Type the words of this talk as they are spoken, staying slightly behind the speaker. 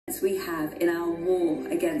progress we have in our war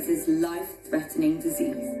against this life-threatening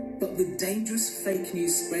disease. But with dangerous fake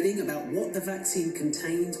news spreading about what the vaccine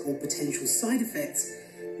contains or potential side effects,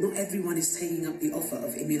 not everyone is taking up the offer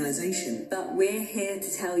of immunisation. But we're here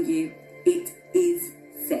to tell you it is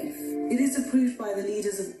safe. It is approved by the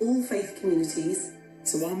leaders of all faith communities.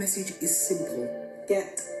 So our message is simple.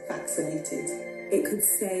 Get vaccinated. It could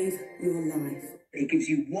save your life. It gives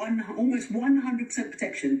you almost 100%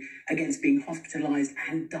 protection against being hospitalised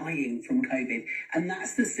and dying from COVID. And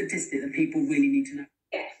that's the statistic that people really need to know.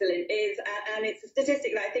 Excellent is, and it's a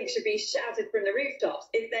statistic that I think should be shouted from the rooftops,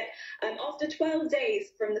 is that after 12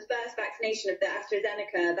 days from the first vaccination of the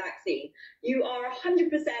AstraZeneca vaccine, you are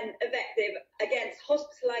 100% effective against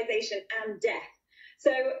hospitalisation and death.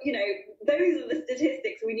 So, you know, those are the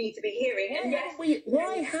statistics we need to be hearing. And yes,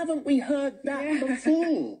 why haven't we heard that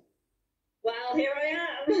before? Well, here I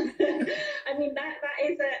am. I mean, that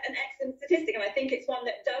is an excellent statistic, and I think it's one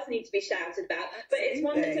that does need to be shouted about, but it's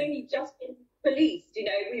one that's only just been released. You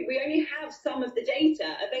know, we only have some of the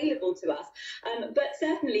data available to us, but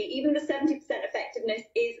certainly even the 70% effectiveness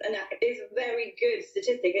is a very good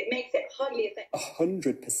statistic. It makes it highly effective.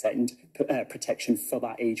 100% protection for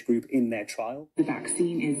that age group in their trial. The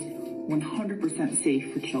vaccine is 100%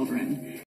 safe for children.